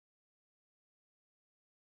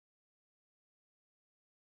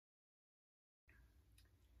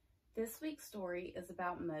This week's story is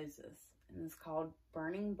about Moses and is called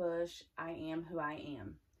Burning Bush, I Am Who I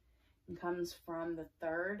Am, and comes from the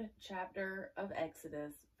 3rd chapter of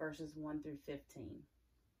Exodus, verses 1 through 15.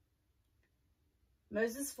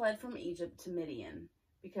 Moses fled from Egypt to Midian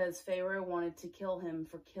because Pharaoh wanted to kill him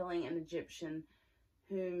for killing an Egyptian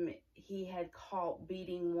whom he had caught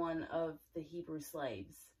beating one of the Hebrew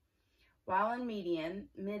slaves. While in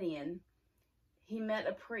Midian, he met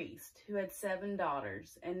a priest who had 7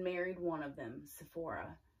 daughters and married one of them,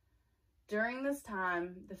 Zipporah. During this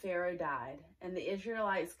time, the Pharaoh died, and the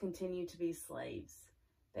Israelites continued to be slaves.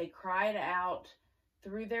 They cried out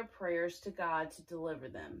through their prayers to God to deliver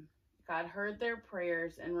them. God heard their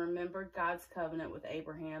prayers and remembered God's covenant with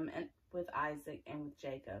Abraham and with Isaac and with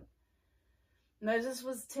Jacob. Moses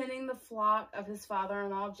was tending the flock of his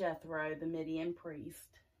father-in-law Jethro, the Midian priest.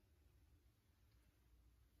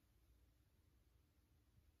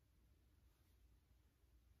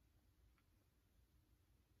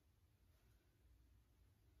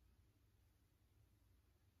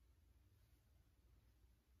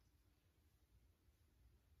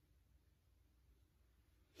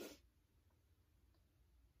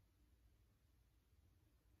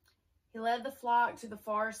 He led the flock to the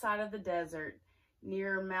far side of the desert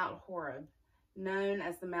near Mount Horeb, known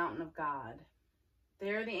as the Mountain of God.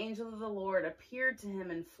 There the angel of the Lord appeared to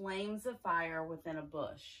him in flames of fire within a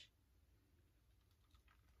bush.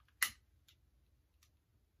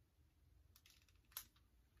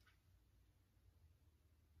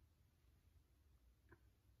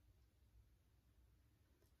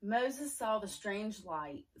 Moses saw the strange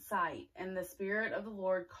sight, and the Spirit of the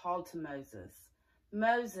Lord called to Moses.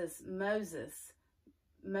 Moses, Moses.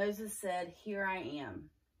 Moses said, "Here I am."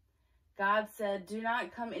 God said, "Do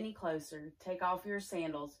not come any closer. Take off your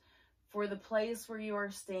sandals, for the place where you are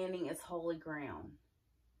standing is holy ground."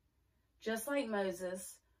 Just like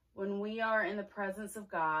Moses, when we are in the presence of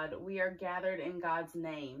God, we are gathered in God's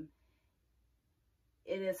name.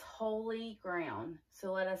 It is holy ground,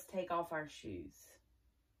 so let us take off our shoes.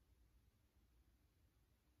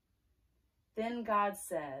 Then God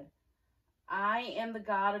said, "I am the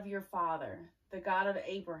God of your father, the God of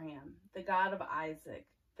Abraham, the God of Isaac,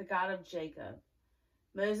 the God of Jacob."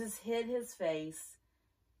 Moses hid his face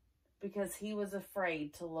because he was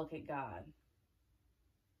afraid to look at God.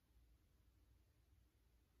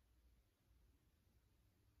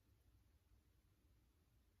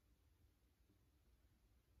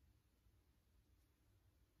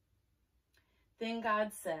 Then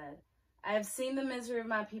God said, "I have seen the misery of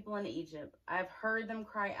my people in Egypt. I have heard them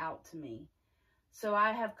cry out to me. So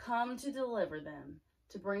I have come to deliver them,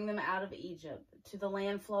 to bring them out of Egypt, to the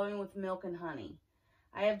land flowing with milk and honey.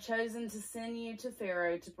 I have chosen to send you to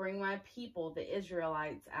Pharaoh to bring my people, the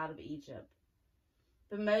Israelites, out of Egypt."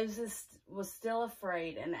 But Moses was still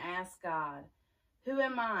afraid and asked God, "Who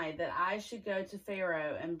am I that I should go to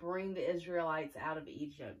Pharaoh and bring the Israelites out of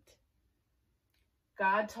Egypt?"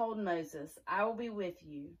 God told Moses, "I will be with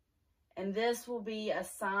you, and this will be a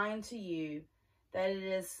sign to you that it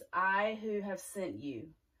is I who have sent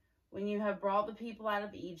you. When you have brought the people out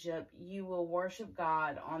of Egypt, you will worship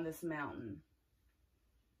God on this mountain."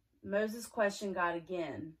 Moses questioned God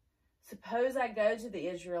again. "Suppose I go to the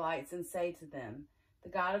Israelites and say to them, 'The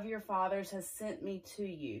God of your fathers has sent me to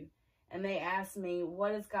you,' and they ask me,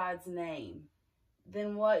 'What is God's name?'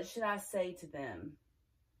 Then what should I say to them?"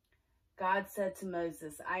 God said to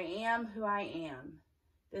Moses, "I am who I am.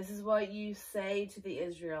 This is what you say to the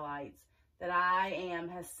Israelites, that I am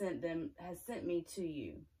has sent me to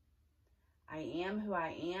you." I am who I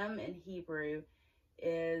am in Hebrew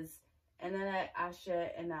is Ana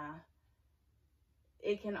Asha Ana.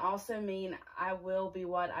 It can also mean I will be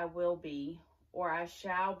what I will be, or I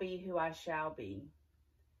shall be who I shall be.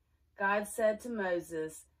 God said to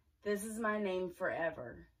Moses, "This is my name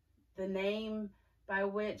forever, the name by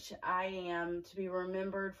which I am to be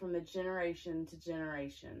remembered from the generation to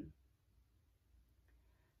generation."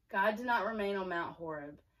 God did not remain on Mount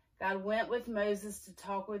Horeb. God went with Moses to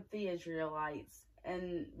talk with the Israelites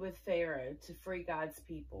and with Pharaoh to free God's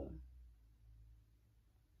people.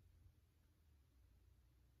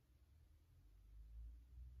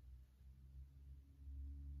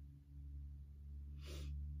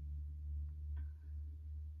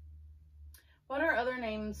 What are other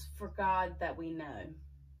names for God that we know?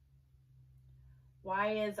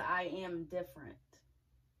 Why is I am different?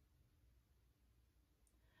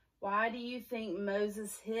 Why do you think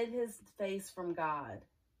Moses hid his face from God?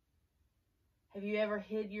 Have you ever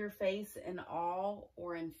hid your face in awe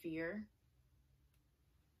or in fear?